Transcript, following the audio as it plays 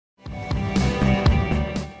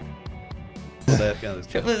for that kind of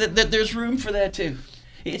stuff. There's room for that too.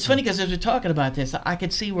 It's funny because as we're talking about this, I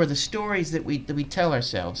could see where the stories that we tell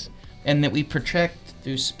ourselves and that we project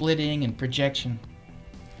through splitting and projection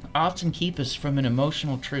often keep us from an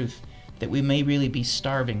emotional truth that we may really be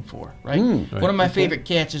starving for, right? Right. One of my favorite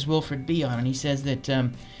cats is Wilfred Bion, and he says that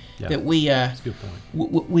that That's a good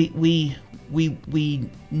point. we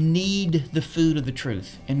need the food of the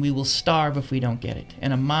truth, and we will starve if we don't get it.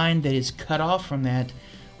 And a mind that is cut off from that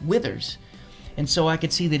withers. And so I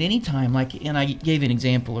could see that any time, and I gave an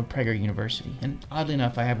example of Prager University, and oddly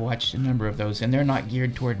enough, I have watched a number of those, and they're not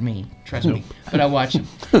geared toward me, trust me, but I watch them.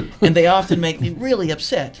 And they often make me really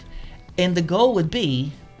upset. And the goal would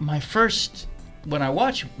be, when I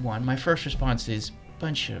watch one, my first response is,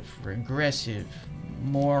 bunch of regressive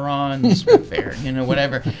morons with their,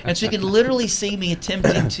 whatever. And so you can literally see me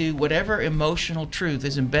attempting to, whatever emotional truth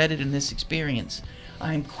is embedded in this experience,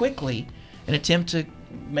 I am quickly, an attempt to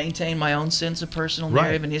maintain my own sense of personal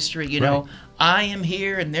narrative and history, I am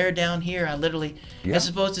here and they're down here. I literally, as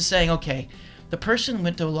opposed to saying, okay, the person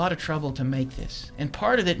went to a lot of trouble to make this, and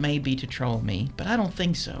part of it may be to troll me, but I don't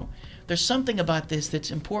think so. There's something about this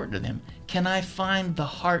that's important to them. Can I find the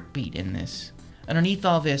heartbeat in this, underneath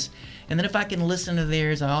all this? And then if I can listen to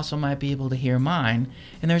theirs, I also might be able to hear mine,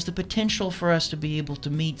 and there's the potential for us to be able to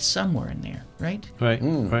meet somewhere in there, right? Right.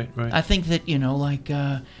 I think that,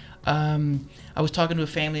 I was talking to a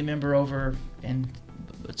family member over, and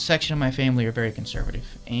a section of my family are very conservative.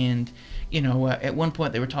 And, at one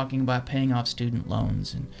point they were talking about paying off student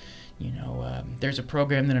loans. And, there's a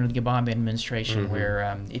program that under the Obama administration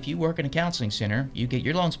where if you work in a counseling center, you get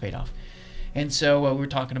your loans paid off. And so we were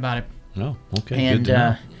talking about it. Oh, okay. And good to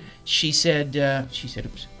know. she said,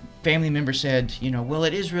 family member said, well,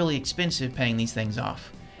 it is really expensive paying these things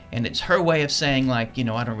off. And it's her way of saying, I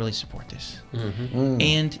don't really support this.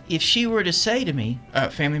 And if she were to say to me, a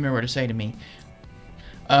family member were to say to me,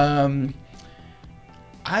 I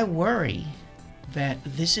worry that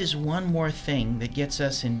this is one more thing that gets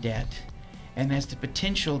us in debt and has the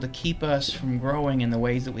potential to keep us from growing in the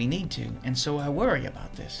ways that we need to. And so I worry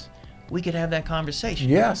about this. We could have that conversation.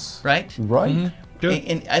 Yes. Right? Right. Mm-hmm. Good.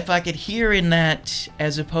 And if I could hear in that,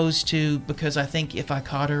 as opposed to, because I think if I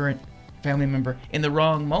caught her, family member, in the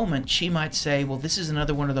wrong moment, she might say, well, this is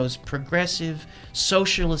another one of those progressive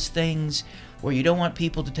socialist things where you don't want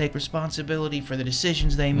people to take responsibility for the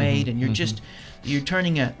decisions they made, and you're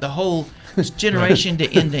turning the whole generation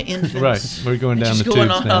into infants. Right, we're going down the going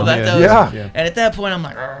tubes on now. about those. Yeah. And at that point, I'm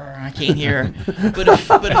like, I can't hear her. But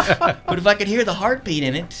if I could hear the heartbeat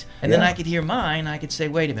in it, and then I could hear mine, I could say,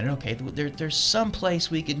 wait a minute, okay, there's some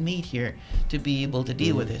place we could meet here to be able to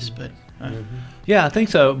deal with this. But yeah, I think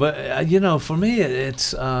so. But for me,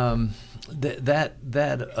 it's that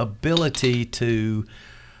ability to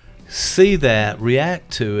see that,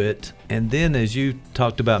 react to it, and then, as you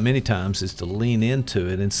talked about many times, is to lean into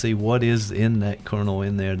it and see what is in that kernel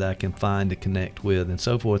in there that I can find to connect with and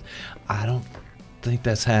so forth. I don't think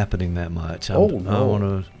that's happening that much. No. I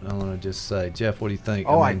want to just say, Jeff, what do you think?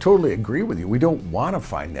 I totally agree with you. We don't want to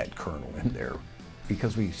find that kernel in there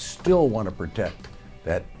because we still want to protect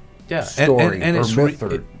that story and or it's myth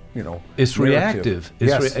or it's narrative.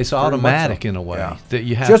 reactive. It's automatic in a way that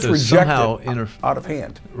you have just to reject somehow it out of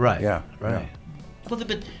hand. Right. Yeah. Right. Well,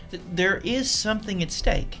 but there is something at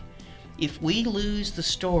stake. If we lose the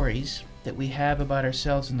stories that we have about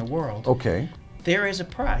ourselves in the world, there is a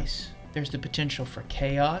price. There's the potential for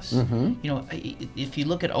chaos. If you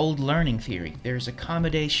look at old learning theory, there's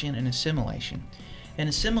accommodation and assimilation. And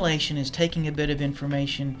assimilation is taking a bit of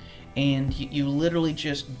information and you literally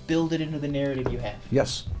just build it into the narrative you have.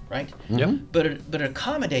 Yes. Right? Yep. But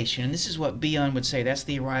accommodation, and this is what Bion would say, that's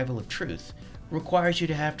the arrival of truth, requires you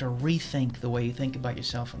to have to rethink the way you think about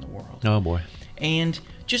yourself and the world. Oh, boy. And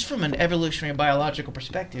just from an evolutionary biological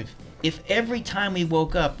perspective, if every time we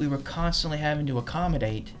woke up we were constantly having to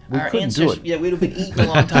accommodate, our ancestors, we would have been eaten a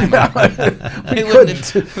long time ago.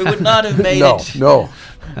 we would not have made it. No.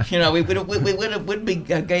 We wouldn't be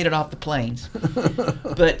gated off the plains.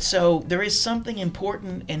 But so there is something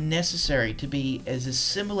important and necessary to be as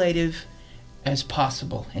assimilative as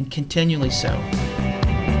possible, and continually so.